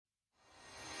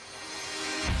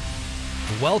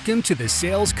Welcome to the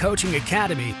Sales Coaching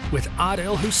Academy with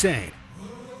Adil Hussain.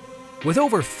 With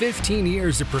over 15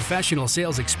 years of professional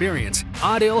sales experience,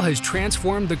 Adil has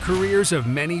transformed the careers of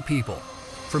many people.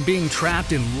 From being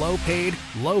trapped in low-paid,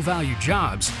 low-value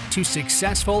jobs to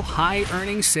successful,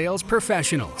 high-earning sales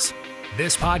professionals.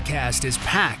 This podcast is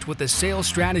packed with the sales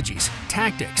strategies,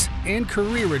 tactics, and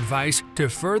career advice to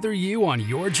further you on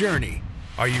your journey.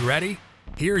 Are you ready?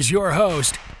 Here's your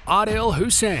host, Adil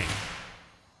Hussain.